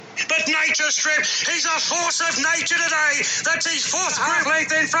but Nature Strip, he's a force of nature today. That's his fourth half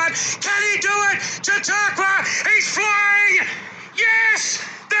length in front. Can he do it? Chautauqua, he's flying. Yes,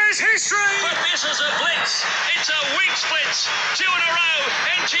 there's history. But this is a blitz. It's a Winks blitz. 2 in a row,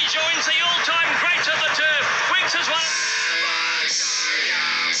 and she joins the all-time greats of the turf. Winks has won.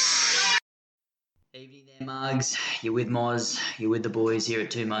 Evening there, Mugs. You're with Moz. You're with the boys here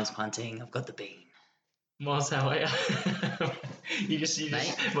at Two Mugs Punting. I've got the bean. Moz, how are you? you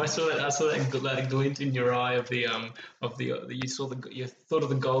I saw that glint in your eye you thought of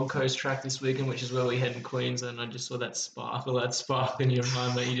the Gold Coast track this weekend, which is where we head in Queensland. And I just saw that sparkle in your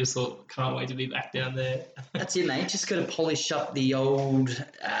eye, mate. You just thought, can't wait to be back down there. That's it, mate. Just got to polish up the old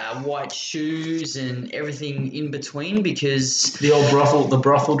white shoes and everything in between because the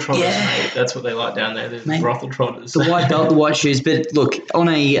brothel trotters, mate. That's what they like down there. The brothel trotters. The white belt, the white shoes. But look, on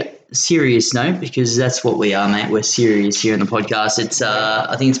a serious note, because that's what we are, mate. We're serious here on the podcast. It's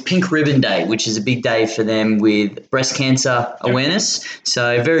I think it's Pink Ribbon Day, which is a big day for them with breast cancer awareness.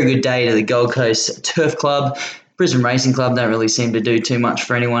 So very good day to the Gold Coast Turf Club. Brisbane Racing Club don't really seem to do too much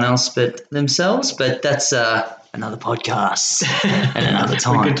for anyone else but themselves, but that's another podcast and another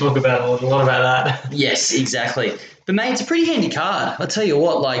time. We could talk about a lot about that. Yes, exactly. But mate, it's a pretty handy card. I'll tell you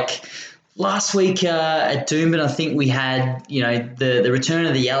what, like last week at Doomben, I think we had, the return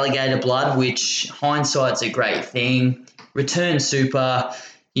of the alligator blood, which hindsight's a great thing. Return Super,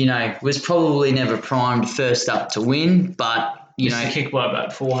 was probably never primed first up to win, but kicked by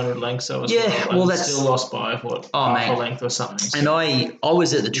about 400 lengths. So that's still lost by half a length or something. And I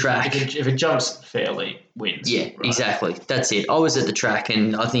was at the track. If it jumps fairly, wins. Yeah, right. Exactly. That's it. I was at the track,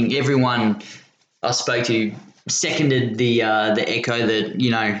 and I think everyone I spoke to seconded the echo that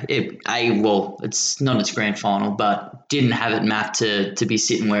it's not its grand final, but didn't have it mapped to be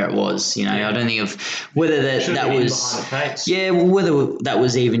sitting where it was. I don't think of whether that was whether that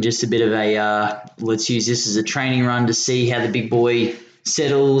was even just a bit of a let's use this as a training run to see how the big boy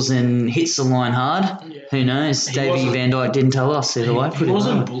settles and hits the line hard. Yeah. Who knows? Davey Van Dyke didn't tell us either way. He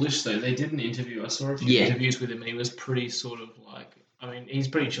wasn't bullish though. They did an interview. I saw a few interviews with him, and he was pretty sort of like. I mean, he's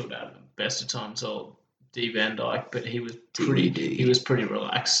pretty chilled out at the best of times. D Van Dyke, but he was pretty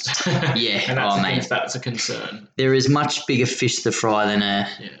relaxed. Yeah, and that's a concern. There is much bigger fish to fry than a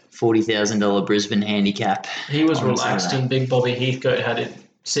 $40,000 Brisbane handicap. He was relaxed, and Big Bobby Heathcote had it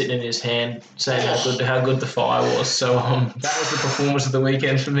sitting in his hand, saying how good the fire was. So that was the performance of the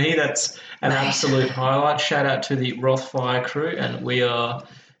weekend for me. That's an absolute highlight. Shout out to the Rothfire crew, and we are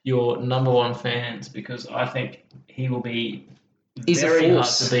your number one fans because I think he will be. He's very a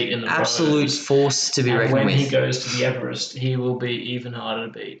force, hard to beat in the absolute roads. Force to be reckoned with. When he goes to the Everest, he will be even harder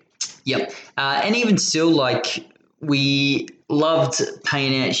to beat. Yep, and even still, we loved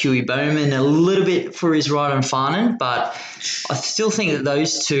paying out Huey Bowman a little bit for his ride on Farnan, but I still think that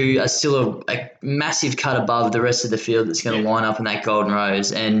those two are still a massive cut above the rest of the field that's going to line up in that Golden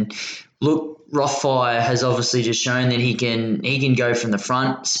Rose. And look, Rothfire has obviously just shown that he can go from the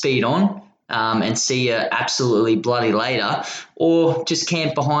front, speed on. And see you absolutely bloody later, or just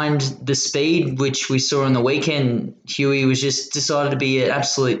camp behind the speed, which we saw on the weekend. Huey was just decided to be an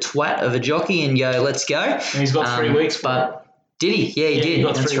absolute twat of a jockey and go, let's go. And he's got 3 weeks for it. Did he? Yeah, he did. He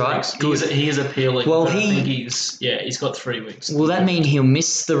got That's 3 right. weeks. Good. He is appealing. Well, I think he's got 3 weeks. Will that mean he'll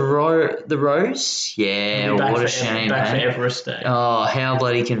miss the Rose? Yeah, what a shame. Back for Everest Day. Oh, how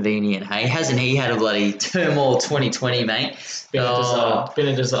bloody convenient, hey? Hasn't he had a bloody turmoil 2020, mate? Been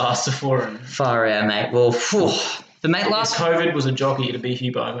a disaster for him. Far out, mate. Well, the mate last COVID was a jockey to be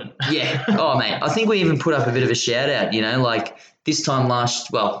Hugh Bowman. Yeah. Oh, mate. I think we even put up a bit of a shout out, this time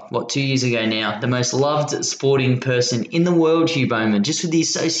 2 years ago now, the most loved sporting person in the world, Hugh Bowman, just with the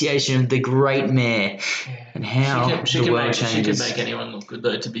association of the great mare and how the world changes. She could make anyone look good,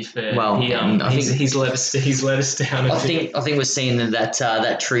 though, to be fair. Well, I think he's let us down. I think we're seeing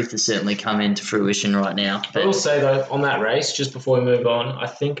that truth has certainly come into fruition right now. I will say, though, on that race, just before we move on, I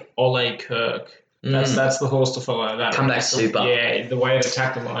think Ole Kirk, that's the horse to follow. That Comeback Super. Yeah, the way it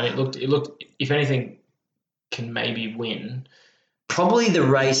attacked the line, it looked, if anything, can maybe win. Probably the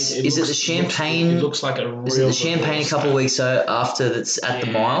race. Is it the Champagne? It looks like a real. Is it the Champagne a couple of weeks after that's at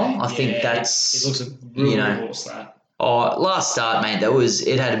the mile? I think that's. It looks a real good horse, that. Oh, last start, mate.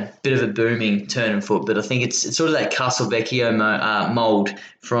 It had a bit of a booming turn and foot, but I think it's sort of that Castle Vecchio mould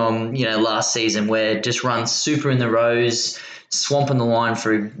from last season where it just runs super in the rows, swamping the line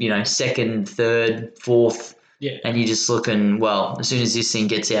for second, third, fourth, and you're just looking as soon as this thing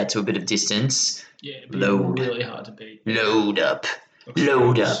gets out to a bit of distance. Yeah, it'd be really hard to beat. Load up.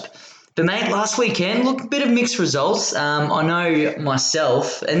 But, mate, last weekend, a bit of mixed results. I know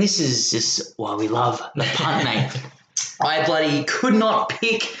myself, and this is just why we love the punt, mate. I bloody could not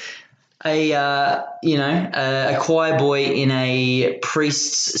pick a choir boy in a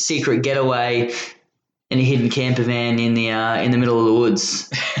priest's secret getaway in a hidden camper van in the middle of the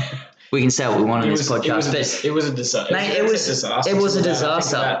woods. We can say what we want on this podcast, it was a disaster. Mate, it was a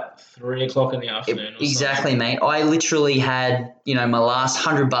disaster. About 3 o'clock in the afternoon. Exactly, mate. I literally had my last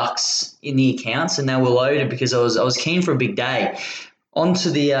 $100 in the accounts, and they were loaded because I was keen for a big day.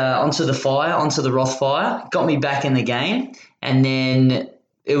 Onto the Roth fire, got me back in the game, and then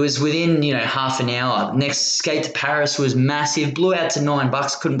it was within half an hour. Next skate to Paris was massive, blew out to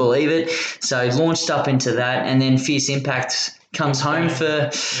 $9, couldn't believe it. So launched up into that, and then Fierce Impact comes home for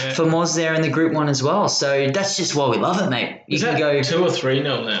Moz there in the Group 1 as well. So that's just why we love it, mate. You can go 2 or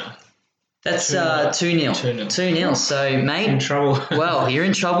 3-0 now. That's 2-0. 2-0. So, mate, in trouble. Well, you're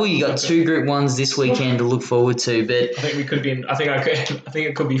in trouble. You got 2 Group 1s this weekend to look forward to. But I think we could be. I think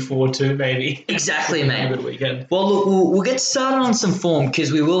it could be 4-2 maybe. Exactly, mate. A good weekend. Well, look, we'll get started on some form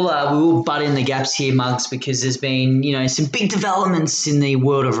because we will butt in the gaps here, Mugs, because there's been some big developments in the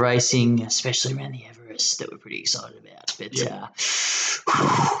world of racing, especially around the Everest, that we're pretty excited about.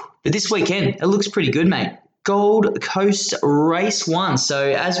 But this weekend it looks pretty good, mate. Gold Coast Race 1. So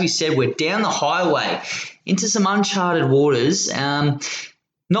as we said, we're down the highway into some uncharted waters.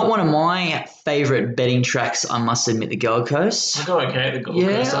 Not one of my favourite betting tracks, I must admit, the Gold Coast. I go okay at the Gold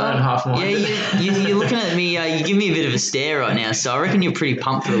Coast. I don't half mind. Yeah, you're looking at me. You give me a bit of a stare right now. So I reckon you're pretty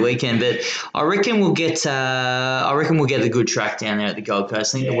pumped for the weekend. But I reckon we'll get the good track down there at the Gold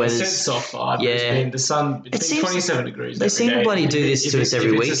Coast. I think the weather's soft vibe. Yeah, the sun. It's been 27 degrees. They seem to bloody do this to us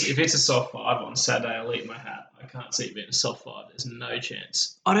every week. If it's a soft vibe on Saturday, I'll eat my hat. I can't see it being a soft vibe. There's no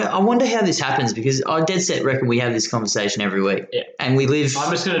chance. I wonder how this happens because I dead set reckon we have this conversation every week. Yeah. And we live.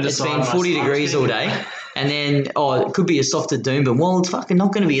 I'm just going to decide. It's been 40 degrees all day. And then, it could be a softer Doomben. Well, it's fucking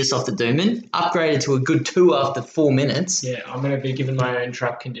not going to be a softer Doomben. Upgraded to a good 2 after 4 minutes. Yeah, I'm going to be giving my own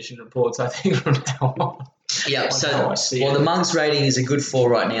track condition reports, I think, from now on. Yeah, the Mugs rating is a good 4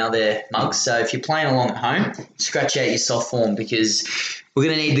 right now there, Mugs. So if you're playing along at home, scratch out your soft form because we're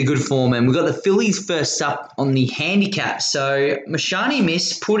going to need the good form. And we've got the fillies first up on the handicap. So Mashani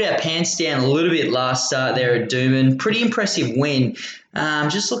Miss pulled our pants down a little bit last start there at Doomben. Pretty impressive win.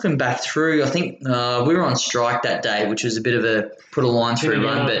 Just looking back through, I think we were on strike that day, which was a bit of a put a line through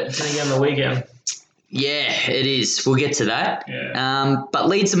run. But it's going to be on the weekend. Yeah, it is. We'll get to that. Yeah. But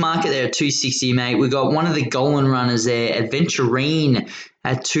leads the market there at $2.60, mate. We've got one of the Golan runners there, Adventurine,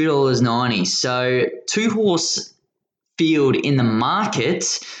 at $2.90. So 2-horse field in the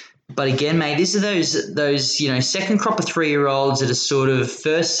market. But again, mate, these are those second crop of 3-year-olds that are sort of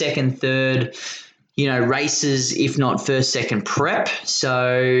first, second, third, races, if not first, second prep.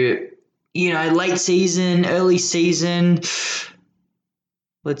 So, late season, early season.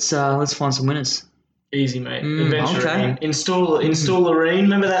 Let's find some winners. Easy, mate. Adventurine. Okay. Installerine.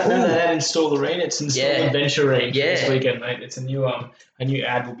 Remember that ad, Installerine? It's Adventurine this weekend, mate. It's a new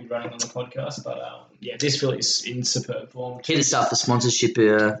ad we'll be running on the podcast. But this filly's in superb form. Hit us up for sponsorship,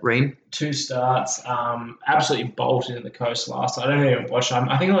 Reem. 2 starts. Absolutely bolted in the Coast last. I don't even watch.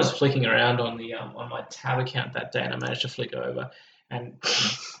 I think I was flicking around on the on my tab account that day, and I managed to flick over. And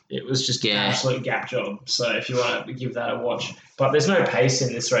it was just an absolute gap job. So if you want to give that a watch. But there's no pace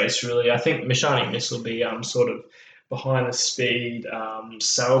in this race, really. I think Mashani Miss will be sort of behind the speed.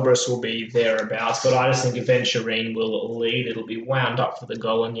 Salbris will be thereabouts. But I just think Adventurine will lead. It'll be wound up for the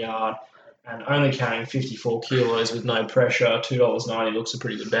Golan yard. And only carrying 54 kilos with no pressure, $2.90 looks a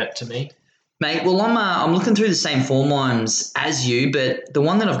pretty good bet to me. Mate, well, I'm looking through the same form lines as you, but the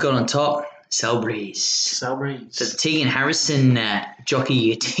one that I've got on top, Salbreeze. So the Tegan Harrison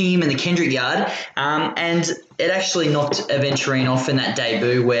jockey team in the Kendrick yard. And it actually knocked Adventurine off in that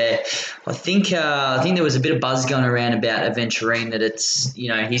debut where I think there was a bit of buzz going around about Adventurine that it's,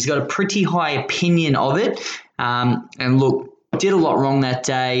 he's got a pretty high opinion of it. And look, did a lot wrong that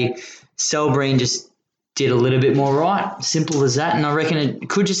day. Salbreen just did a little bit more right. Simple as that. And I reckon it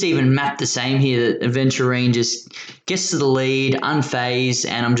could just even map the same here, that Adventurine just gets to the lead, unfazed,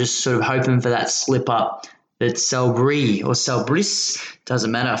 and I'm just sort of hoping for that slip up that Salbris or Salbris,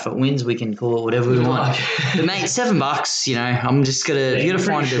 doesn't matter. If it wins, we can call it whatever we want. But mate, $7, I'm just you got to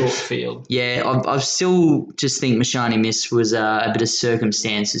find a short field. Yeah, I still just think Mashani Miss was a bit of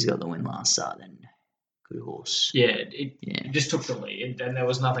circumstances got the win last start then. Good horse. Yeah, it just took the lead, and there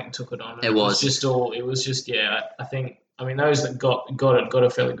was nothing took it on. It was just I think. I mean, those that got it got a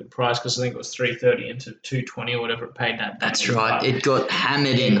fairly good price because I think it was $3.30 into $2.20 or whatever it paid that. That's right. It got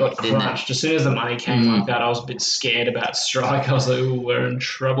hammered in. It got crunched. As soon as the money came like that, I was a bit scared about strike. I was like, "Ooh, we're in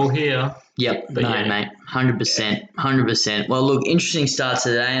trouble here." Yep, But no, yeah. mate, 100%. Well, look, interesting start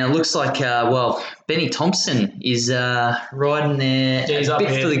today, and it looks like, Benny Thompson is riding there Yeah, he's a up bit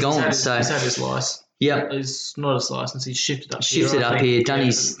here. for the He's Golan. had So, his license. yep, It's not his license. He's shifted up shifted here. I up think. here,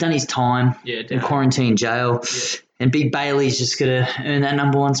 done his time Yeah, in down. quarantine jail, Yeah. and Big Bailey's just got to earn that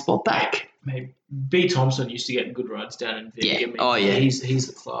number one spot back. Mate, B. Thompson used to get good rides down in Vic. Yeah. I mean, Oh, yeah. He's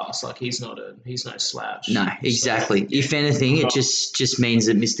the class. Like he's no slouch. No, So, exactly. yeah. If anything, it just means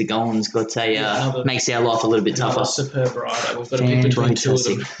that Mr. Golan's got makes our life a little bit Another tougher. superb rider. We've got to pick between two of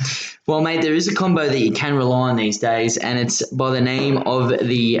them. Well, mate, there is a combo that you can rely on these days, and it's by the name of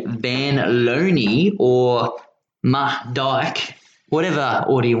the Van Loney or Ma Dyke, whatever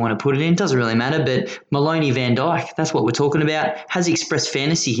order you want to put it in, doesn't really matter, but Maloney Van Dyke, that's what we're talking about. Has Express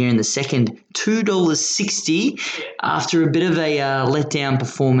Fantasy here in the second, $2.60 after a bit of a letdown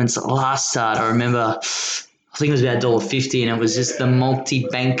performance last start. I remember, I think it was about $1.50, and it was just the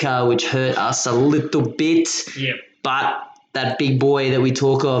multi-banker which hurt us a little bit. Yep. But that big boy that we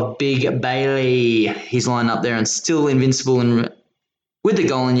talk of, Big Bailey, he's lined up there and still invincible and with the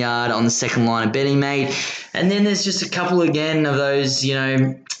Golan yard on the second line of betting, mate. And then there's just a couple again of those,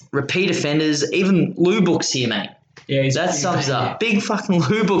 repeat offenders. Even Lou Book's here, mate. Yeah, That sums up. Big fucking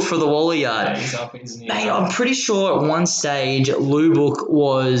Lou Book for the Wally yard. Yeah, he's up, isn't he? Mate, I'm pretty sure at one stage Lou Book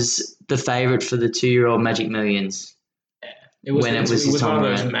was the favourite for the 2-year-old Magic Millions. It was when it was one his of time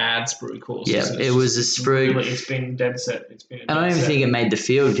those around. mad sprue courses. Yeah, and it it's was just- a sprue. Really, it's been dead set. And I don't even think it made the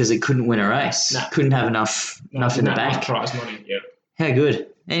field because it couldn't win a race. Nah. Couldn't have enough in the bank. Prize money. Yeah. How good.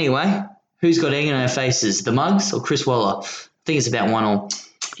 Anyway, who's got egg in our faces? The Mugs or Chris Waller? I think it's about 1-1.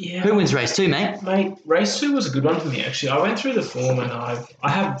 Yeah. Who wins race 2, mate? Mate, race 2 was a good one for me actually. I went through the form and I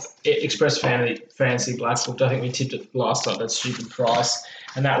have Express Fantasy Black booked. I think we tipped it last time, that stupid price,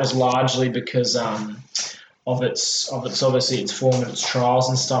 and that was largely because of its obviously its form and its trials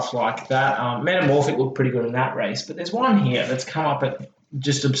and stuff like that. Metamorphic looked pretty good in that race, but there's one here that's come up at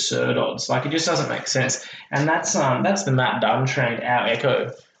just absurd odds. Like, it just doesn't make sense, and that's the Matt Dunn trained Our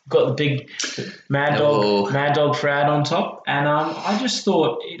Echo. Got the big Mad Dog Froud on top, and I just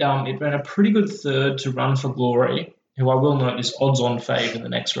thought it ran a pretty good third to Run for Glory, who I will note is odds on fave in the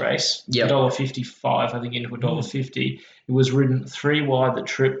next race. Yep. $1.55, I think, into $1.50. It was ridden 3 wide the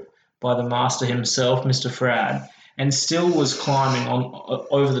trip by the master himself, Mr. Froud, and still was climbing on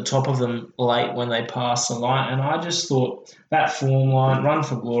over the top of them late when they passed the line. And I just thought that form line, Run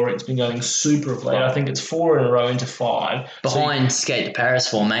for Glory, it's been going super of late. I think it's 4 in a row into 5. Behind Skate to Paris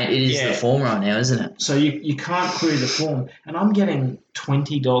form, mate. It is the form right now, isn't it? So you can't query the form. And I'm getting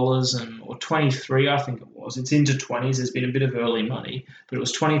 $20 or $23, I think it was. It's into 20s. There's been a bit of early money, but it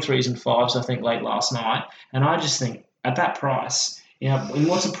was 23s and 5s, I think, late last night. And I just think at that price, in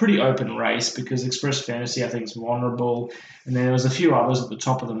what's a pretty open race, because Express Fantasy, I think, is vulnerable, and then there was a few others at the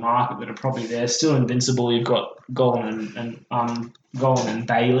top of the market that are probably there, still invincible. You've got Golan and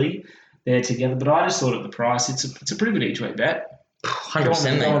Bailey there together, but I just thought at the price, it's a pretty good each way bet. 100%,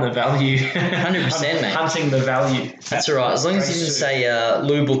 Go on mate. the value. 100%, mate. Hunting the value. That's all right. As long as you didn't say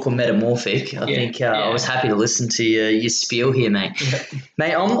Lou Book or Metamorphic, I think I was happy to listen to your spiel here, mate. Yeah.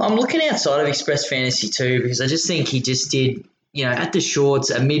 Mate, I'm looking outside of Express Fantasy too, because I just think he just did, at the shorts,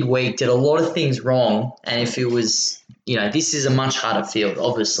 a midweek, did a lot of things wrong. And if it was, this is a much harder field,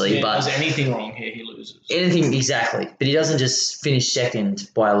 obviously. Yeah, but if there's anything wrong here, he loses. anything, exactly. But he doesn't just finish second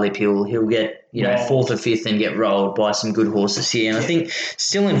by a lip. He'll get, Rolled. fourth or fifth and get rolled by some good horses here. And I think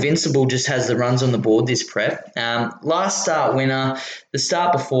Still Invincible just has the runs on the board this prep. Last start winner, the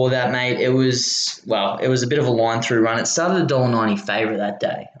start before that, mate, it was a bit of a line through run. It started $1.90 favourite that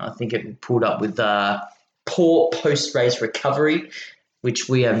day. I think it pulled up with poor post-race recovery, which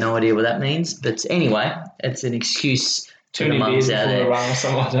we have no idea what that means. But anyway, it's an excuse to the mums out there. Run or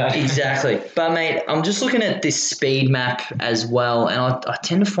something like that. Exactly. But, mate, I'm just looking at this speed map as well, and I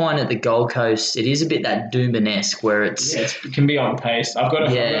tend to find at the Gold Coast it is a bit that Doomben-esque where it's... Yeah, it can be on pace. I've got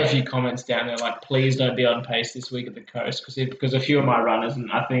a few comments down there like, please don't be on pace this week at the coast because a few of my runners,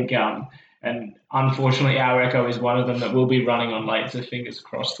 and I think and unfortunately Our Echo is one of them that will be running on late, so fingers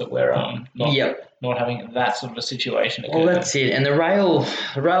crossed that we're not having that sort of a situation occur. Well, that's it. And the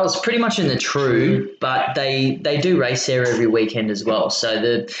rail's pretty much in the true, but they do race there every weekend as well. So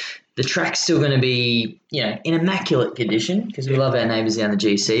the track's still going to be, in immaculate condition because we love our neighbours down the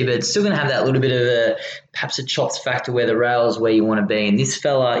GC, but it's still going to have that little bit of perhaps a chops factor where the rail's where you want to be. And this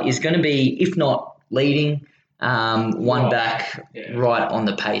fella is going to be, if not leading, one back right on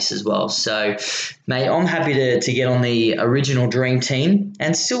the pace as well. So, mate, I'm happy to get on the original dream team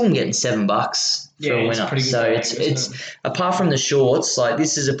and still I'm getting $7 for a winner. So it's apart from the shorts, like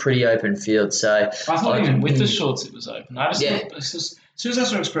this is a pretty open field. So I thought even with the shorts it was open. I just thought it's just As soon as I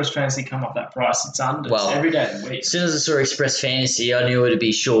saw Express Fantasy come up that price, it's under. Well, every day of the week. As soon as I saw Express Fantasy, I knew it would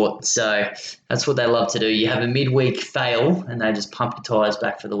be short. So that's what they love to do. You have a midweek fail, and they just pump your tyres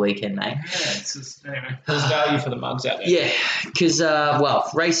back for the weekend, mate. Yeah, it's just, anyway, there's value for the mugs out there. Yeah, because,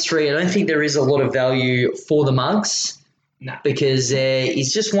 race 3, I don't think there is a lot of value for the mugs. No. Because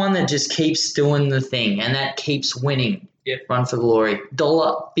it's just one that just keeps doing the thing, and that keeps winning. Yeah. Run for Glory.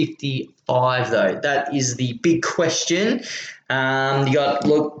 $1.55 though. That is the big question.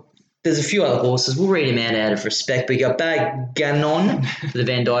 There's a few other horses. We'll read them out of respect. But you got Bag Ganon for the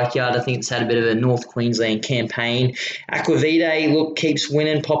Van Dyke Yard. I think it's had a bit of a North Queensland campaign. Aquavite, keeps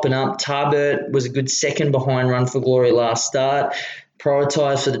winning, popping up. Tarbert was a good second behind Run for Glory last start.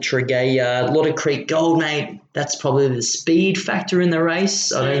 Prioritised for the Tregay Yard. Lotta Creek Gold, mate. That's probably the speed factor in the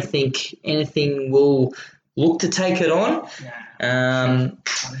race. I don't think anything will look to take it on.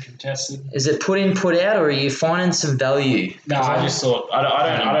 Uncontested. Is it put in, put out, or are you finding some value? No, I just thought I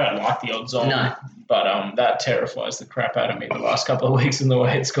don't like the odds on. No. But that terrifies the crap out of me the last couple of weeks and the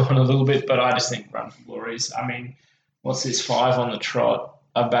way it's gone a little bit. But I just think Run for Glories. I mean, what's this 5 on the trot?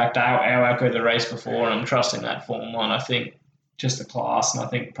 I backed our Echo the race before, and I'm trusting that form one. I think just the class, and I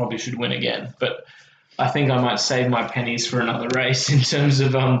think probably should win again. But I think I might save my pennies for another race in terms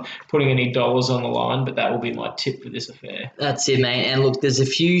of putting any dollars on the line, but that will be my tip for this affair. That's it, mate. And look, there's a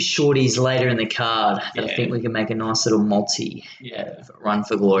few shorties later in the card that I think we can make a nice little multi Run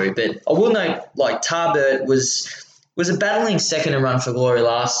for Glory. But I will note, Tarbert was a battling second in Run for Glory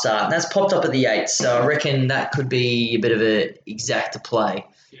last start, and that's popped up at the 8th, so I reckon that could be a bit of an exacta play.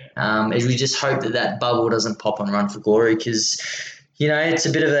 As we just hope that bubble doesn't pop on Run for Glory, because it's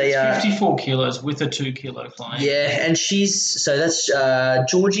a bit of a 54 kilos with a 2 kilo claim. Yeah, and that's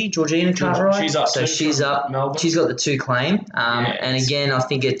Georgina Cartwright. She's up. So she's up. Melbourne. She's got the 2 claim. And again, I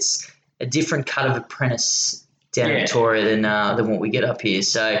think it's a different cut of apprentice down in Victoria than what we get up here.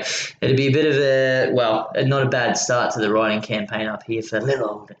 So it'd be a bit of not a bad start to the riding campaign up here for little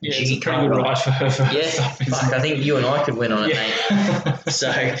old Jiggy Cartwright. For her. I think you and I could win on it, mate.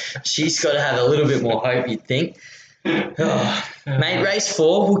 So she's got to have a little bit more hope, you'd think. Mate, race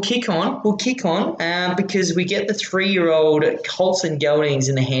 4, we'll kick on because we get the 3-year-old Colts and Geldings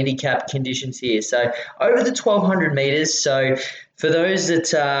in the handicap conditions here. So over the 1,200 metres. So for those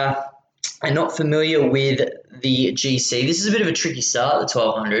that are not familiar with the GC, this is a bit of a tricky start, the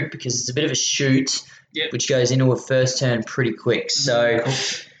 1,200, because it's a bit of a shoot, which goes into a first turn pretty quick. So,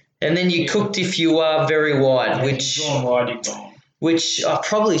 and then you're cooked if you are very wide, which I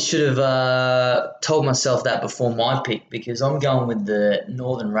probably should have told myself that before my pick, because I'm going with the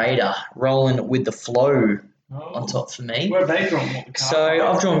Northern Raider, rolling with the Flow on top for me. Where have they drawn? So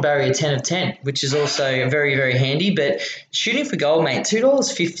I've drawn barrier 10 of 10, which is also very, very handy. But shooting for gold, mate,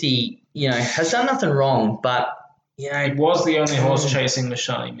 $2.50, has done nothing wrong, but it was the only horse chasing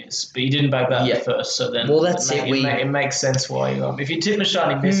Mashani Miss, but you didn't back that at first, so then it makes sense why you if you tip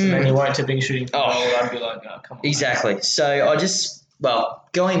Mashani Miss and then you weren't tipping shooting for gold, I'd be like, oh, come on. Exactly. Man. So I just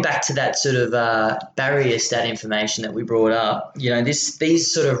going back to that sort of barrier stat information that we brought up,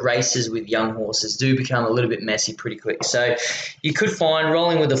 these sort of races with young horses do become a little bit messy pretty quick. So you could find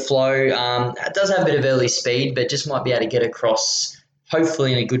rolling with the Flow. It does have a bit of early speed, but just might be able to get across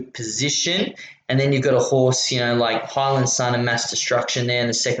hopefully in a good position. And then you've got a horse, like Highland Sun and Mass Destruction there in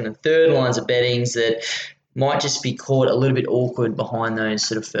the second and third lines of bettings that might just be caught a little bit awkward behind those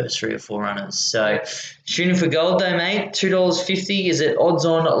sort of first 3 or 4 runners. So shooting for gold though, mate, $2.50. Is it odds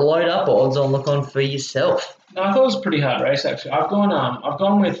on load up or odds on look on for yourself? No, I thought it was a pretty hard race actually. I've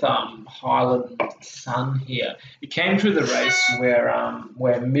gone with Highland Sun here. It came through the race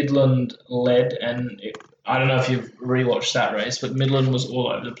where Midland led, and I don't know if you've rewatched that race, but Midland was all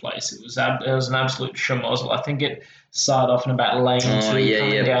over the place. It was an absolute schmozzle. I think it started off in about lane 2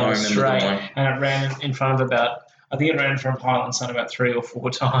 coming down straight, and it ran in front of it ran from Highland Sun about 3 or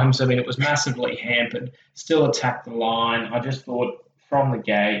 4 times. I mean, it was massively hampered, still attacked the line. I just thought from the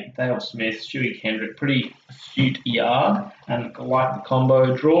gate, Dale Smith, Stewie Kendrick, pretty astute yard, and I like the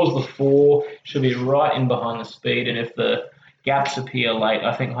combo. Draws the 4, should be right in behind the speed, and if the gaps appear late,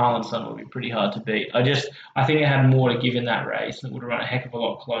 I think Highland Sun will be pretty hard to beat. I think it had more to give in that race, and it would have run a heck of a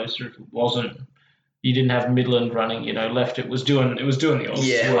lot closer if it wasn't. You didn't have Midland running, left. It was doing the odds.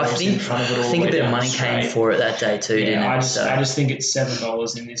 Yeah, I think a bit of money came for it that day too, didn't it? I just think it's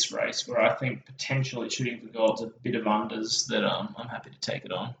 $7 in this race, where I think potentially shooting for gold's a bit of unders that I'm happy to take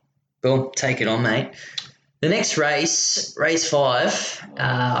it on. Well, take it on, mate. The next race 5,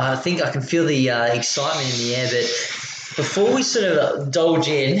 I think I can feel the excitement in the air, but before we sort of indulge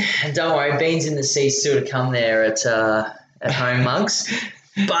in, and don't worry, beans in the sea still to come there at Home Mugs.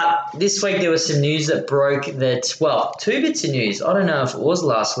 But this week there was some news that broke that, well, two bits of news. I don't know if it was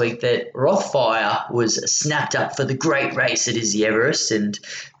last week that Rothfire was snapped up for the great race that is the Everest. And,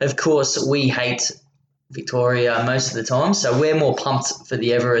 of course, we hate Victoria most of the time, so we're more pumped for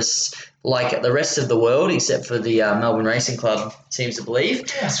the Everest like the rest of the world, except for the Melbourne Racing Club seems to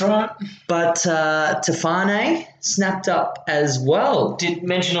believe. That's right. But Tofane snapped up as well. Did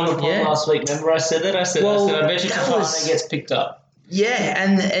mention on the pod last week, remember I said that? I said I bet you Tofane gets picked up. Yeah,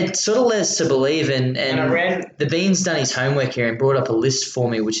 and it sort of led us to believe, and the Bean's done his homework here and brought up a list for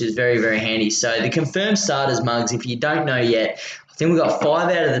me, which is very, very handy. So the confirmed starters, Mugs, if you don't know yet, I think we've got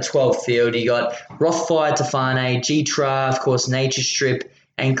 5 out of the 12 field. You got Rothfire, Tofane, G-Tra, of course, Nature Strip,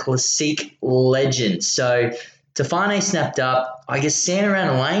 and Classique Legend. So Tofane snapped up. I guess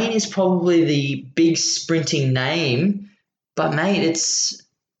Santarana Lane is probably the big sprinting name, but, mate, it's...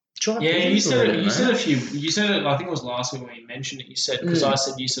 You said it. You said it. I think it was last week when you mentioned it. You said because I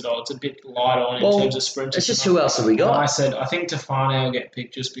said it's a bit light on in terms of sprinters. It's just who else have we got? And I said I think Tofane will get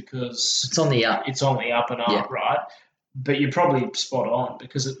picked just because it's on the up. It's on the up and up, right? But you're probably spot on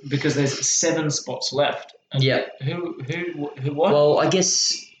because there's 7 spots left. Yeah. Who what? Well, I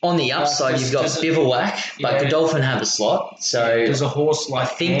guess on the upside you've got Bivouac, but Godolphin have a slot. So does a horse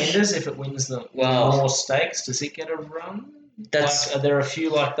like Anders, if it wins the more stakes, does it get a run? Are there a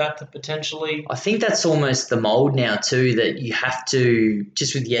few like that potentially? I think that's almost the mould now too, that you have to,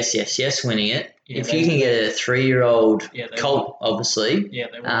 just with Yes winning it, if you can get a 3-year-old colt, obviously. Yeah,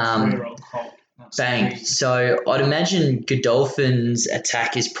 they want a 3-year-old colt. Bang. So I'd imagine Godolphin's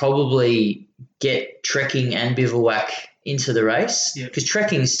attack is probably get Trekking and Bivouac into the race, because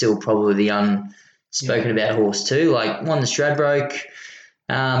Trekking is still probably the unspoken about horse too. Like, won the Stradbroke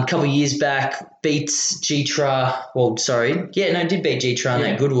a couple of years back, beats G-Tra. Did beat G-Tra in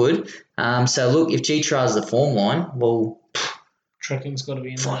that Goodwood. So look, if G-Tra is the form line, well, Trekking's got to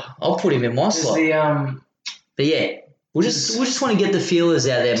be in there. I'll put him in my slot. But yeah, we'll just want to get the feelers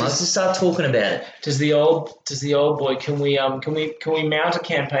out there, Mugs. Just start talking about it. Does the old boy? Can we mount a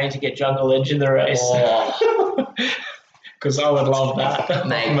campaign to get Jungle Edge in the race? Oh. Because I would love that,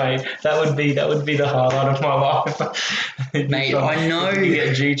 mate. That would be the highlight of my life, mate. I know you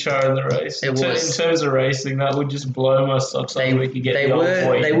get G-Char in the race. In terms of racing, that would just blow my socks off. We could get the old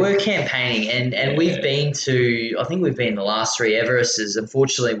boy. They were campaigning, and we've been to. I think we've been the last 3 Everests.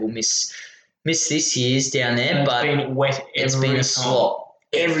 Unfortunately, we'll miss this year's down there. And but it's been wet. It's been a slop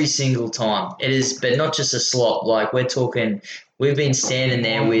every single time. It is, but not just a slop. Like, we're talking. We've been standing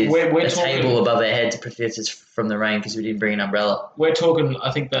there with a table above our head to protect us from the rain because we didn't bring an umbrella. We're talking,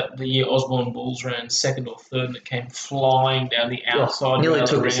 I think that the year Osborne Bulls ran 2nd or 3rd and it came flying down the outside. Nearly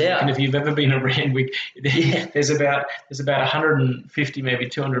took us out. And if you've ever been around, there's about 150, maybe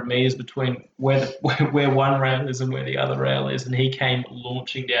 200 metres between where one rail is and where the other rail is, and he came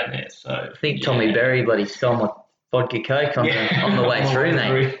launching down there. So I think Tommy Berry bloody stole my vodka Coke on the way through,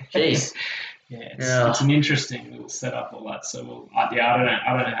 mate. Jeez. Yeah, it's an interesting little setup, all that. So I don't know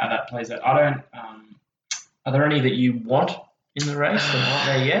how that plays out. Are there any that you want in the race that aren't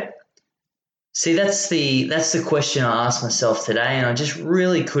there yet? See, that's the question I asked myself today, and I just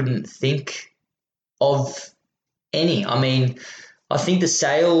really couldn't think of any. I mean, I think the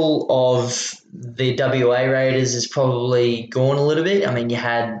sale of the WA Raiders has probably gone a little bit. I mean, you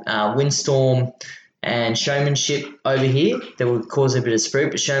had Windstorm and Showmanship over here that would cause a bit of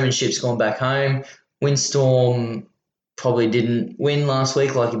spruik, but Showmanship's gone back home. Windstorm probably didn't win last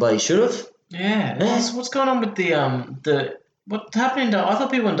week like he bloody should have. Yeah. What's going on with the what happened? I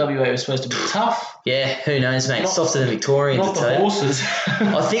thought people in WA were supposed to be tough. Yeah, who knows, mate? Softer than Victorians. Not the horses.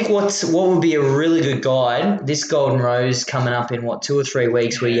 I think what would be a really good guide, this Golden Rose coming up in 2 or 3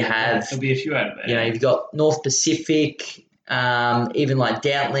 weeks, where you have there'll be a few out of there. You've got North Pacific. Even like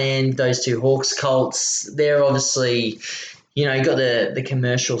Doubtland, those 2 Hawks colts, they're obviously, you've got the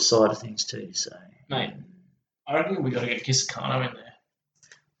commercial side of things too. So, mate, I reckon we got to get Kisakano in there.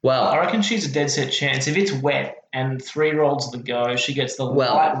 Well, I reckon she's a dead set chance. If it's wet and 3-year-olds the go, she gets the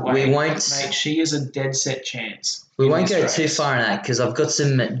lightweight. We won't. Mate, she is a dead set chance. We won't go too far in that because I've got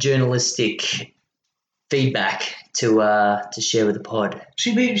some journalistic feedback to share with the pod.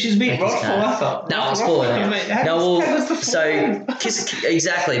 She's beat Rothfire, I thought. No, I was calling it.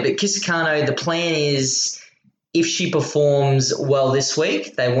 Exactly. But Kisakano, the plan is if she performs well this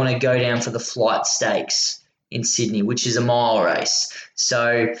week, they want to go down for the Flight Stakes in Sydney, which is a mile race.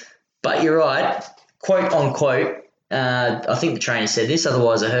 So, but you're right, quote unquote. I think the trainer said this.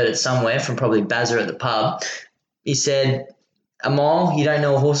 Otherwise, I heard it somewhere from probably Bazza at the pub. He said, "A mile, you don't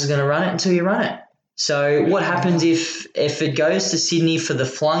know a horse is going to run it until you run it." So what happens if it goes to Sydney for the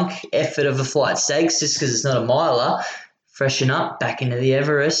flunk effort of a Flight Stakes just because it's not a miler? freshen up, back into the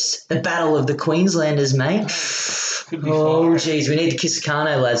Everest. The battle of the Queenslanders, mate. Could be Oh, fire. geez, we need the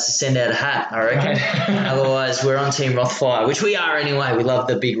Kisakano lads to send out a hat, I reckon. Right. Otherwise, we're on Team Rothfire, which we are anyway. We love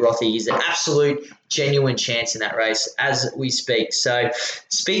the big Rothy. He's an absolute, genuine chance in that race as we speak. So,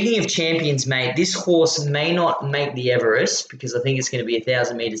 speaking of champions, mate, this horse may not make the Everest because I think it's going to be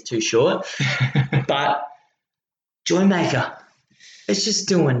 1,000 metres too short. But Joymaker, it's just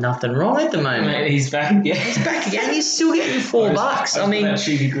doing nothing wrong at the moment. Mate, he's back again. He's back again. He's still getting $4. I mean, that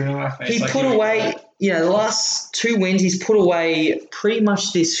cheeky grin on my face. he like put every away, day. the last 2 wins, he's put away pretty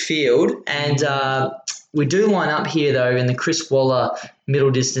much this field. And we do line up here, though, in the Chris Waller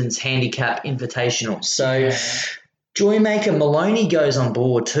Middle Distance Handicap Invitational. So, Yeah. Joymaker Maloney goes on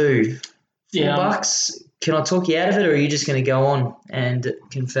board too. Yeah. $4. Can I talk you out of it, or are you just going to go on and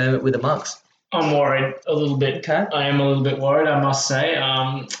confirm it with the mugs? I'm worried a little bit. Okay. I am a little bit worried, I must say.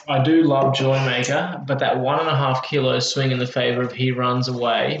 I do love Joymaker, but that 1.5 kilo swing in the favour of He Runs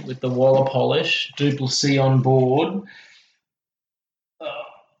Away with the Waller polish, Duplessis on board.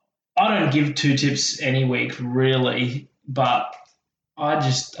 I don't give 2 tips any week, really, but I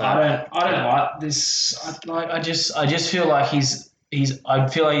don't like this. I just feel like I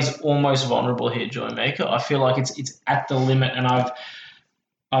feel like he's almost vulnerable here, Joymaker. I feel like it's at the limit, and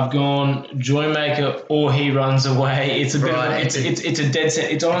I've gone Joymaker or He Runs Away. It's a bit. Right, It's a dead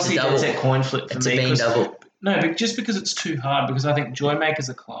set. It's honestly a double. dead set coin flip for It's me. a bean 'cause- double. No, but just because it's too hard. Because I think Joymaker's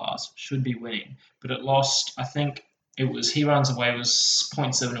a class should be winning, but it lost. I think it was He Runs Away was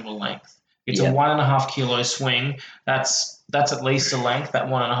 0.7 of a length. It's Yeah. a 1.5 kilo swing. That's at least a length. That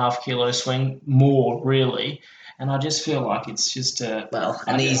 1.5 kilo swing more really. And I just feel like it's just a. Well,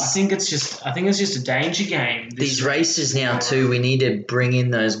 I and think it's just a danger game. these races now too, we need to bring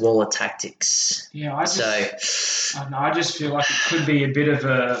in those Waller tactics. Yeah, I just feel like it could be a bit of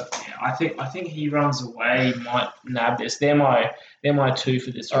a. I think He Runs Away might nab this. They're my 2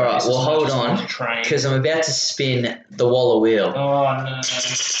 for this race. All right, as well, much hold as I want on, to train. because I'm about to spin the Waller wheel. Oh no!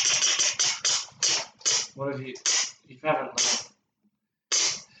 What have you? You haven't.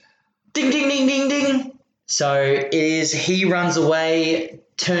 Ding, ding, ding, ding, ding. So it is He Runs Away,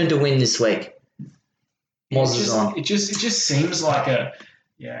 turn to win this week. Moz is on. It just seems like a.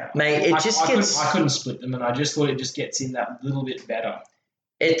 Yeah, Mate, it just gets... I couldn't split them, and I just thought it just gets in that little bit better.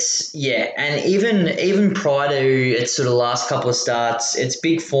 It's, and even prior to its sort of last couple of starts, its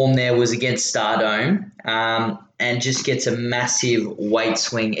big form there was against Stardome, and just gets a massive weight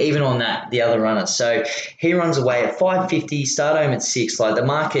swing, even on the other runner. So He Runs Away at 550, Stardome at 6. Like, the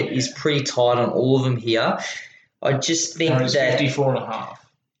market is pretty tight on all of them here. I just think It's that... 54.5.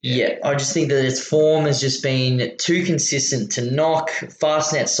 Yeah, I just think that its form has just been too consistent to knock.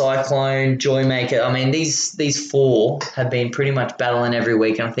 Fastnet Cyclone, Joymaker. I mean, these 4 have been pretty much battling every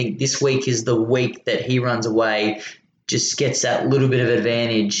week, and I think this week is the week that He Runs Away just gets that little bit of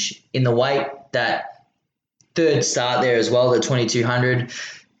advantage in the weight. That third start there as well, the 2200,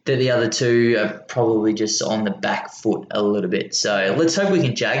 that the other 2 are probably just on the back foot a little bit. So let's hope we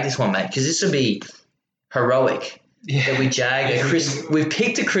can jag this one, mate, because this would be heroic. Yeah. That we jag a Chris. We've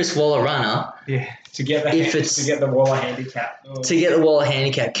picked a Chris Waller runner To get the Waller handicap. Oh. to get the Waller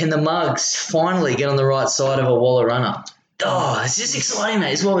handicap. Can the mugs finally get on the right side of a Waller runner? Oh, it's just exciting,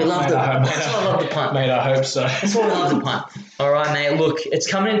 mate. It's why we love That's why I love the punt. Mate, I hope so. That's why we love the punt. All right, mate. Look, it's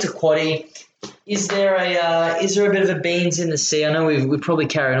coming into quaddie. Is there a bit of a beans in the sea? I know we've probably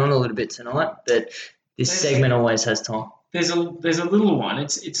carried on a little bit tonight, but this segment always has time. There's a little one.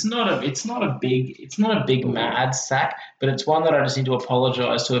 It's not a big mad sack, but it's one that I just need to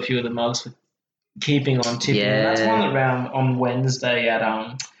apologise to a few of the mugs for keeping on tipping. Yeah. And that's one that ran on Wednesday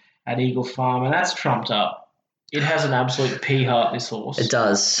at Eagle Farm, and that's trumped up. It has an absolute pea heart, this horse. It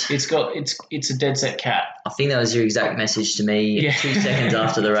does. It's a dead set cat. I think that was your exact message to me 2 seconds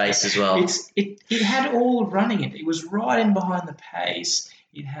after the race as well. It had all running it. It was right in behind the pace.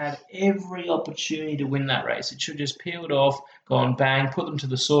 It had every opportunity to win that race. It should have just peeled off, gone bang, put them to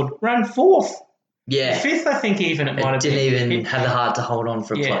the sword, ran 4th. Yeah. 5th, I think even it might have been. It didn't even have the heart to hold on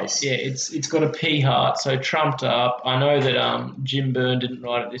for a place. Yeah, it's got a pea heart, so trumped up. I know that Jim Byrne didn't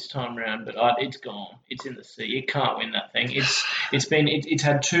ride it this time round, but it's gone. It's in the sea. It can't win that thing. It's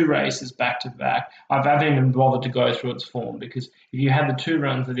had 2 races back to back. I haven't even bothered to go through its form, because if you had the 2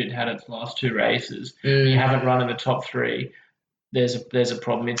 runs that it had its last 2 races, and you haven't run in the top 3, there's a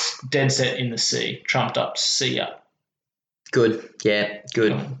problem. It's dead set in the sea, trumped up. See ya. Good. Yeah,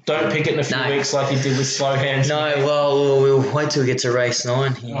 good. Don't pick it in a few weeks like you did with Slow Hands. No, well, we'll wait till we get to race 9.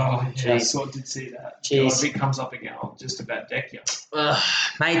 Oh, yeah, I Jeez. did see that. Jeez. If it comes up again, I'll just about deck you.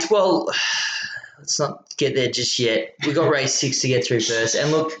 Mate, well, let's not get there just yet. We've got race 6 to get through first.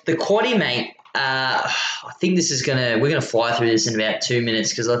 And look, the quaddie, mate, I think we're gonna fly through this in about 2 minutes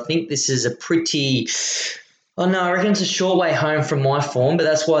because I think this is a pretty. Oh no, I reckon it's a short way home from my form, but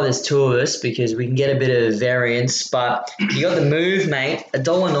that's why there's two of us because we can get a bit of variance. But you got the move, mate,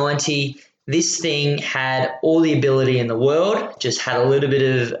 $1.90. This thing had all the ability in the world, just had a little bit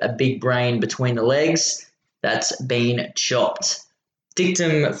of a big brain between the legs. That's been chopped.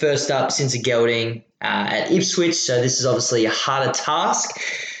 Dictum first up since a gelding at Ipswich, so this is obviously a harder task.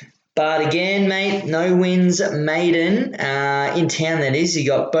 But again, mate, no wins maiden in town, that is. You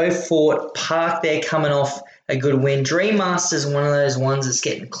got Beaufort Park there coming off a good win. Dream Master's one of those ones that's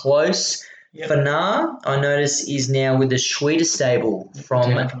getting close. Yep. Fanar, I notice, is now with the Schweda stable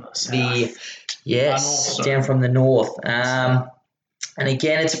from down from the north. And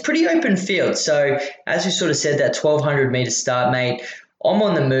again, it's a pretty open field. So as we sort of said, that 1,200 metre start, mate, I'm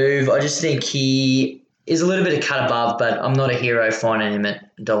on the move. I just think he is a little bit of cut above, but I'm not a hero finding him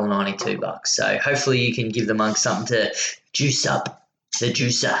at $1.92. So hopefully you can give the monk something to juice up. The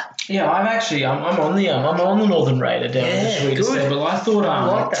juicer. Yeah, I'm on the Northern Raider down in the Schweda stable. I thought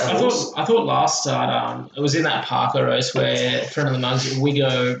I thought last start it was in that Parker race where a friend of the monks,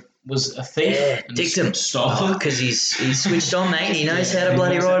 Wigo, was a thief. Yeah, Dictum stole because he's switched on, mate. He knows how to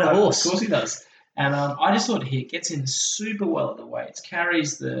bloody ride a horse. Of course he does. And I just thought he gets in super well at the weights,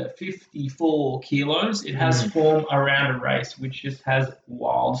 carries the 54 kilos. It has form around a race, which just has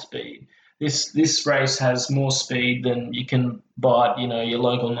wild speed. This race has more speed than you can buy at, your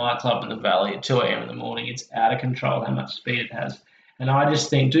local nightclub in the valley at 2 a.m. in the morning. It's out of control how much speed it has. And I just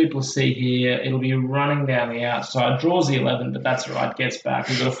think Duplessis here, it'll be running down the outside, draws the 11, but that's right, gets back.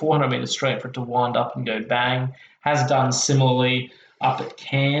 We've got a 400-metre straight for it to wind up and go bang. Has done similarly up at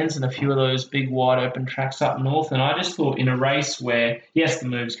Cairns and a few of those big wide open tracks up north. And I just thought in a race where, yes, the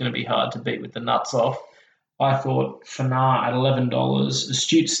move's going to be hard to beat with the nuts off, I thought Fanar at $11,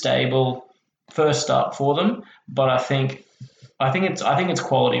 astute stable, first up for them, but I think it's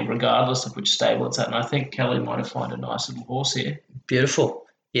quality regardless of which stable it's at, and I think Kelly might have found a nice little horse here. Beautiful.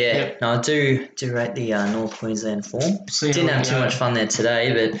 Yeah, yep. No, I do rate the North Queensland form. Didn't have too much fun there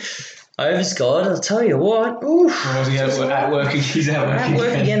today, but Overscott, I'll tell you what. Oof. At work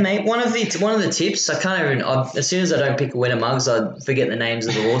again, mate. One of the tips, I can't even. As soon as I don't pick a winner mugs, I forget the names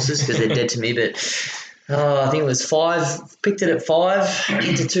of the horses because they're dead to me. But I think it was 5. Picked it at 5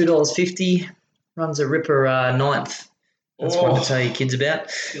 into $2.50. Runs a ripper ninth. That's one to tell your kids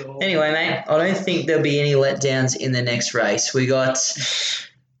about. Anyway, mate, I don't think there'll be any letdowns in the next race. We got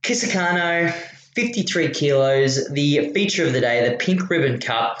Kisakano, 53 kilos, the feature of the day, the Pink Ribbon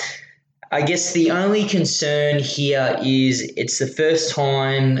Cup. I guess the only concern here is it's the first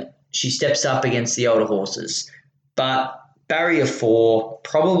time she steps up against the older horses. But barrier 4,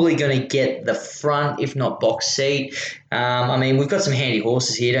 probably going to get the front, if not box seat. We've got some handy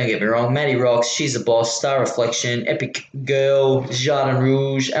horses here, don't get me wrong. Maddie Rocks, She's the Boss, Star Reflection, Epic Girl, Jardin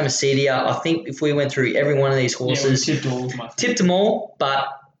Rouge, Amacedia. I think if we went through every one of these horses, tipped them all, but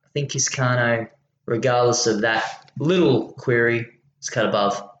I think Kisakano, regardless of that little query, is cut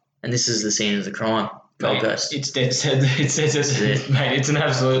above. And this is the scene of the crime. Gold Coast. It's dead set. Mate, it's an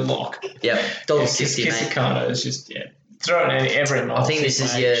absolute lock. Yep, $1.60, mate. Kisakano is just, throw it in every night. I think this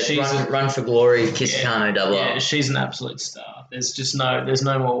is your run for glory Kisakano double. Yeah, she's an absolute star. There's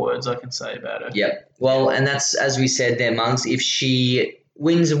no more words I can say about her. Yep. Well, and that's, as we said there, Monks, if she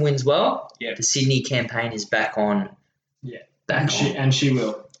wins and wins well, the Sydney campaign is back on. Yeah. And she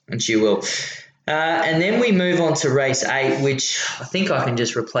will. And she will. And then we move on to race 8, which I think I can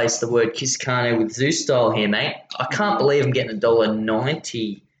just replace the word Kisakano with Zeus style here, mate. I can't believe I'm getting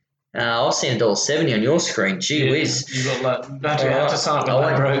 $1.90. I was seeing $1.70 on your screen. Gee whiz. You got have to sign up with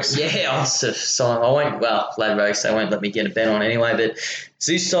Ladbrokes. Yeah, I'll sign. Ladbrokes, they won't let me get a bet on anyway. But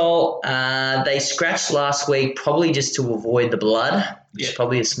Zeus style, they scratched last week probably just to avoid the blood, which is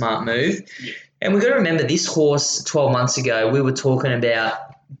probably a smart move. Yeah. And we've got to remember this horse 12 months ago, we were talking about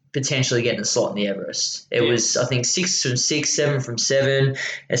potentially getting a slot in the Everest. It was, I think, 6 from 6, 7 from 7.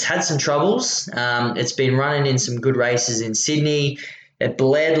 It's had some troubles. It's been running in some good races in Sydney. It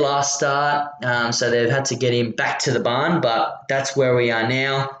bled last start, so they've had to get him back to the barn, but that's where we are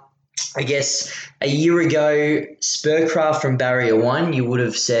now. I guess a year ago, Spurcraft from Barrier 1, you would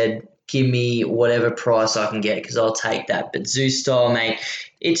have said, give me whatever price I can get because I'll take that. But Zeus style, mate,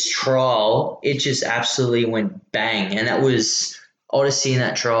 its trial, it just absolutely went bang, and that was Odyssey in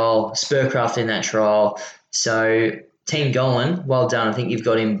that trial, Spurcraft in that trial. So Team Golan, well done. I think you've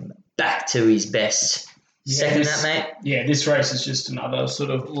got him back to his best. Second that, mate? Yeah, this race is just another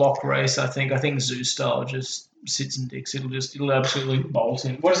sort of lock race, I think. I think Zeus style just sits and dicks. It'll absolutely bolt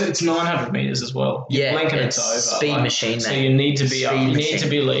in. What is it? It's 900 meters as well. You Yeah, blink and it's it's over. speed machine, So mate. you need to be up. Speed You machine. need to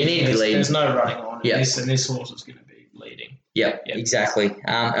be leading. You need to be leading. There's no running on. Yeah. And this horse is going to be leading. Yep, Yep. exactly.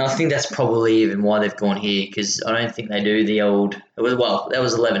 And I think that's probably even why they've gone here, because I don't think they do the old. That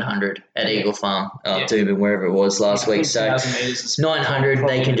was 1100 at Eagle Farm, Doomben, wherever it was last week. So 1,000 meters is 900, they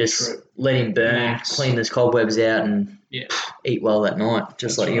probably can just true. let him burn, Max. clean those cobwebs out, and Yeah. eat well that night,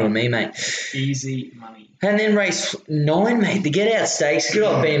 just That's like you right. and me, mate. Easy money. And then race 9, mate, the Get Out Stakes, good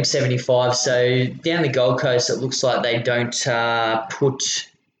old BM75. So down the Gold Coast, it looks like they don't put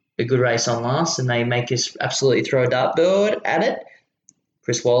a good race on last, and they make us absolutely throw a dartboard at it.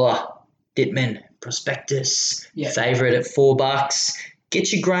 Chris Waller, Dittman, Prospectus, favourite at $4.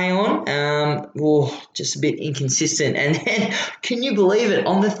 Get your grey on. Just a bit inconsistent. And then, can you believe it?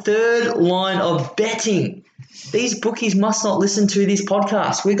 On the third line of betting, these bookies must not listen to this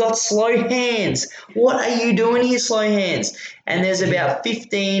podcast. We got Slow Hands. What are you doing here, Slow Hands? And there's about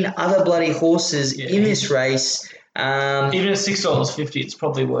 15 other bloody horses in this race. Even at $6.50, it's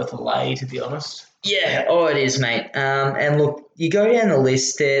probably worth a lay, to be honest. Yeah, it is, mate. And look, you go down the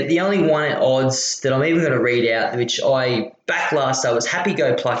list there. The only one at odds that I'm even going to read out, which I backed last, I was Happy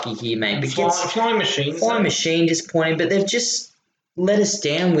Go Plucky here, mate. Flying Machine. Flying Machine disappointing, but they've just let us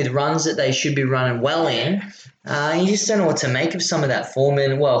down with runs that they should be running well in. You just don't know what to make of some of that form,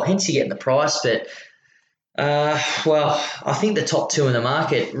 and hence you get the price. But I think the top two in the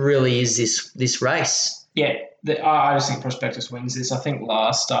market really is this race. Yeah, I just think Prospectus wins this. I think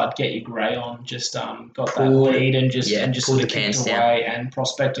last start, Get Your Grey on just got that lead and just pulled the kicked pants away, and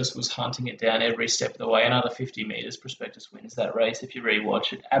Prospectus was hunting it down every step of the way. Another 50 metres, Prospectus wins that race. If you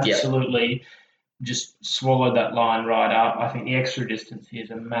rewatch it, absolutely just swallowed that line right up. I think the extra distance here is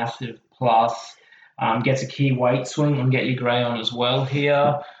a massive plus. Gets a key weight swing on Get Your Grey on as well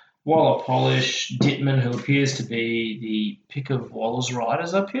here. Waller Polish, Dittman, who appears to be the pick of Waller's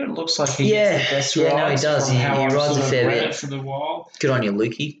riders up here. It looks like he gets the best rides. No, he does. From He how I've rides sort a of fair read bit. it for the while. Good on you,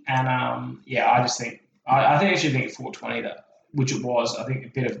 Lukey. And I just think I actually think 420 which it was. I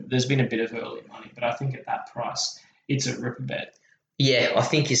think there's been a bit of early money, but I think at that price, it's a ripper bet. Yeah, I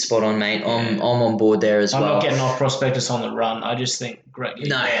think you're spot on, mate. I'm on board there as well. I'm not getting off Prospectus on the run. I just think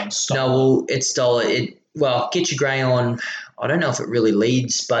It's stole it. Get Your Grey on. I don't know if it really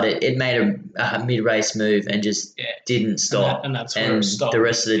leads, but it made a mid-race move and just didn't stop. And that's where it stopped. The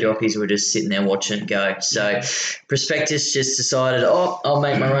rest of the jockeys were just sitting there watching it go. So Prospectus just decided, I'll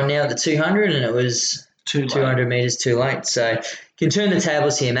make my run now at the 200, and it was 200 metres too late. So can turn the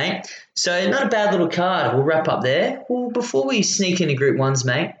tables here, mate. So not a bad little card. We'll wrap up there. Well, before we sneak into Group 1s,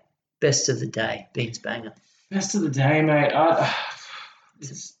 mate, best of the day, Beans Banger. Best of the day, mate.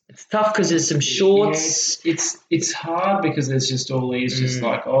 It's tough because there's some shorts. Yeah, it's hard because there's just all these just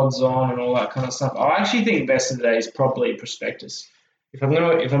like odds on and all that kind of stuff. I actually think best of the day is probably Prospectus. If I'm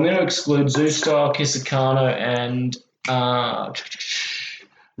gonna exclude Zoo Style, Kisakano, and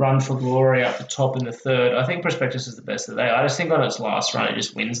Run for Glory up the top in the third, I think Prospectus is the best of the day. I just think on its last run it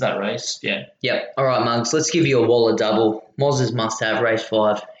just wins that race. Yeah. Yep. All right, Mugs. Let's give you a Waller double. Moz's must-have, race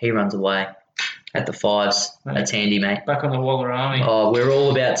 5. He runs away at the 5s. Mate. That's handy, mate. Back on the Waller army. Oh, we're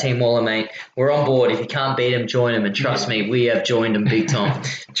all about Team Waller, mate. We're on board. If you can't beat him, join him. And trust me, we have joined him big time.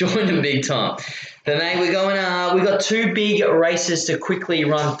 But, mate, we're going. We got 2 big races to quickly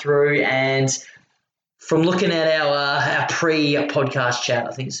run through, and from looking at our pre-podcast chat,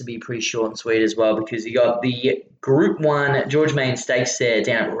 I think this will be pretty short and sweet as well, because you got the Group 1 George Main Stakes there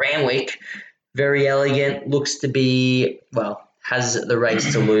down at Randwick. Very elegant. Looks to be, has the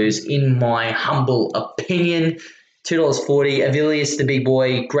race to lose, in my humble opinion. $2.40. Avilius, the big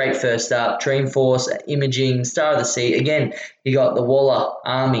boy, great first up. Dreamforce, Imaging, Star of the Sea. Again, you got the Waller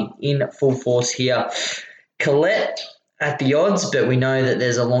Army in full force here. Colette at the odds, but we know that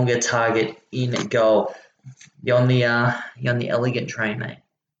there's a longer target in goal. You're on the elegant train, mate.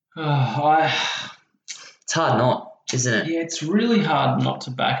 It's hard not, isn't it? Yeah, it's really hard not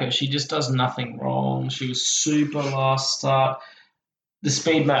to back her. She just does nothing wrong. She was super last start. The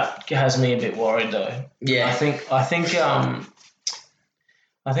speed map has me a bit worried though. Yeah. I think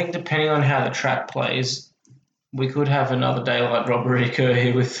depending on how the track plays, we could have another day like robbery occur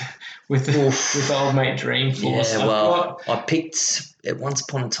here with old mate Dreamforce. Yeah, I picked it once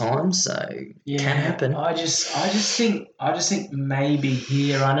upon a time, so it can happen. I just think maybe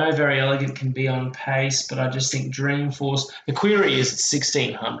here. I know Very Elegant can be on pace, but I just think Dreamforce. The query is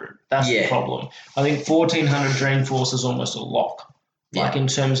 1,600. That's the problem. I think 1,400 Dreamforce is almost a lock. Like in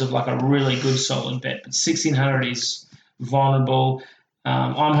terms of like a really good solid bet, but 1,600 is vulnerable.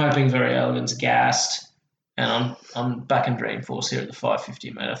 I'm hoping Very Elegant's gassed. And I'm backing Dreamforce here at the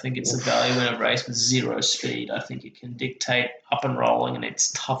 550, mate. I think it's a value in a race with zero speed. I think it can dictate up and rolling, and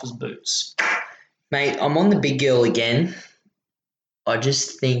it's tough as boots. Mate, I'm on the big girl again. I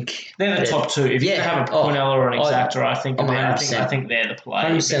just think they're the top two. If you have a Quinella or an Exacta, I think they're the play.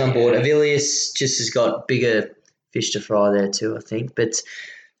 100% on board. Avilius just has got bigger fish to fry there too, I think. But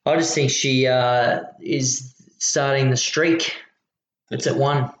I just think she is starting the streak. It's at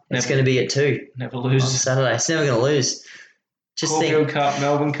 1. It's going to be at 2. Never lose on Saturday. It's never going to lose. Just Caulfield Cup,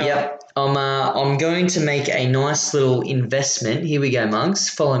 Melbourne Cup. Yep. I'm going to make a nice little investment. Here we go, Mugs.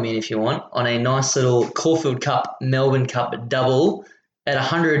 Follow me in if you want. On a nice little Caulfield Cup, Melbourne Cup double at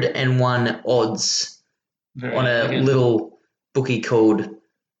 101 odds on a little bookie called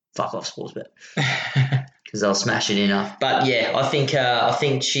Fuck Off Sportsbet. Because I'll smash it enough. But yeah, I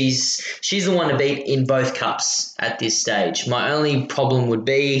think she's the one to beat in both cups at this stage. My only problem would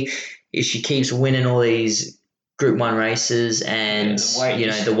be if she keeps winning all these Group 1 races and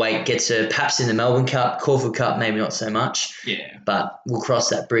the weight gets her perhaps in the Melbourne Cup, Caulfield Cup, maybe not so much. Yeah. But we'll cross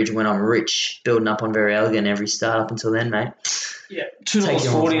that bridge when I'm rich, building up on Very Elegant every start up until then, mate. Yeah,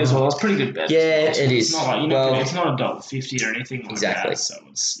 $2.40 as well. It's pretty good bet. Yeah, it is. It's not like it's not $1.50 or anything like that. So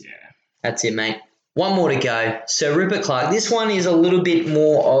it's That's it, mate. One more to go. So Rupert Clarke. This one is a little bit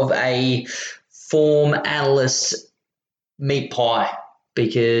more of a form analyst meat pie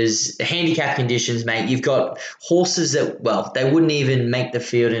because the handicap conditions, mate, you've got horses that, they wouldn't even make the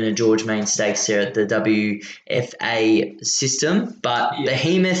field in a George Main Stakes here at the WFA system, but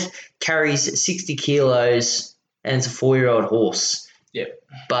Behemoth carries 60 kilos and it's a 4-year-old horse. Yep.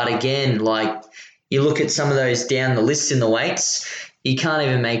 But again, you look at some of those down the list in the weights, you can't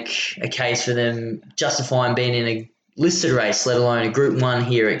even make a case for them justifying being in a listed race, let alone a Group 1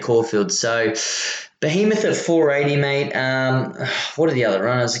 here at Caulfield. So Behemoth at 480, mate. What are the other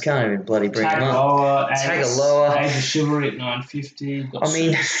runners? I can't even bloody bring them up. Tagaloa. Age of Chivalry at 950.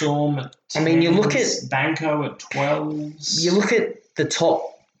 Storm at 10. You look at Banco at 12. You look at the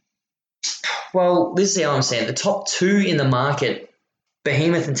top. Well, this is how I'm saying. The top 2 in the market,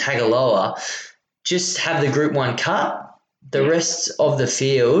 Behemoth and Tagaloa, just have the Group 1 cut. The rest of the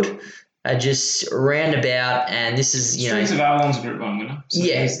field are just roundabout, and this is, Streets of Avalon's a Group 1 winner. So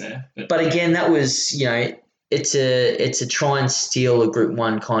he's there. But again, that was, it's a try and steal a Group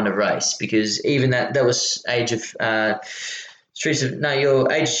 1 kind of race because even that was Age of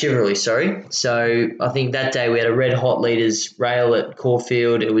Chivalry, sorry. So I think that day we had a red hot leaders rail at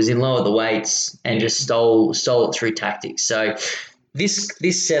Caulfield. It was in low at the weights and just stole it through tactics. So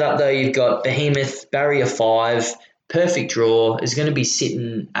this setup though, you've got Behemoth, barrier 5. Perfect draw, is going to be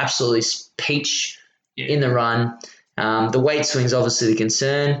sitting absolutely peach in the run. The weight swing's obviously the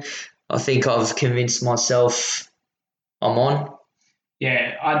concern. I think I've convinced myself I'm on.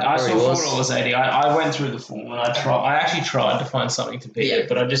 Yeah, I saw $4.80. I went through the form and I actually tried to find something to beat it,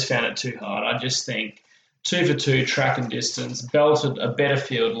 but I just found it too hard. I just think 2 for 2 track and distance, belted a better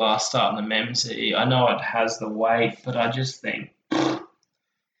field last start in the Memsey. I know it has the weight, but I just think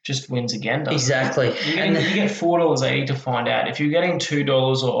just wins again, doesn't exactly. it? You get $4.80 to find out. If you're getting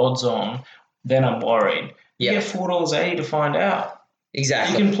 $2 or odds on, then I'm worried. You get $4.80 to find out.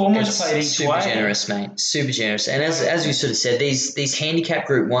 Exactly. You can almost play it each way. Super generous, mate. Super generous. And as we sort of said, these handicap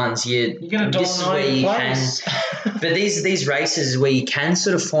Group 1s, you get $1.90 place. But these races where you can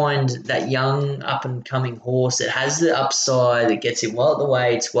sort of find that young up and coming horse that has the upside, that gets it well at the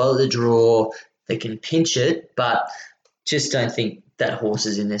weights, well at the draw, that can pinch it, but just don't think that horse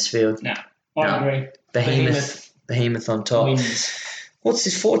is in this field. No, I agree. Behemoth on top. Wins. What's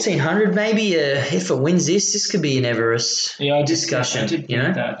this, 1,400 maybe? If it wins this could be an Everest discussion. I did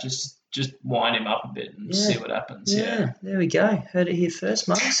think that. Just wind him up a bit and see what happens. Yeah, there we go. Heard it here first,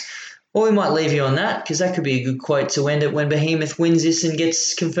 Marks. Or we might leave you on that because that could be a good quote to end it when Behemoth wins this and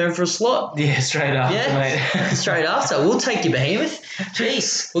gets confirmed for a slot. Yeah, straight after, mate. Straight after. We'll take you, Behemoth.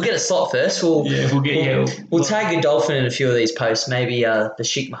 Jeez. We'll get a slot first. We'll tag Godolphin in a few of these posts. Maybe the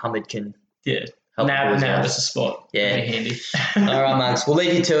Sheikh Mohammed can help. Now there's a spot. Yeah. That'd be handy. All right, Marks. We'll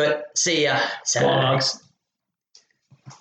leave you to it. See ya. Bye, Marks.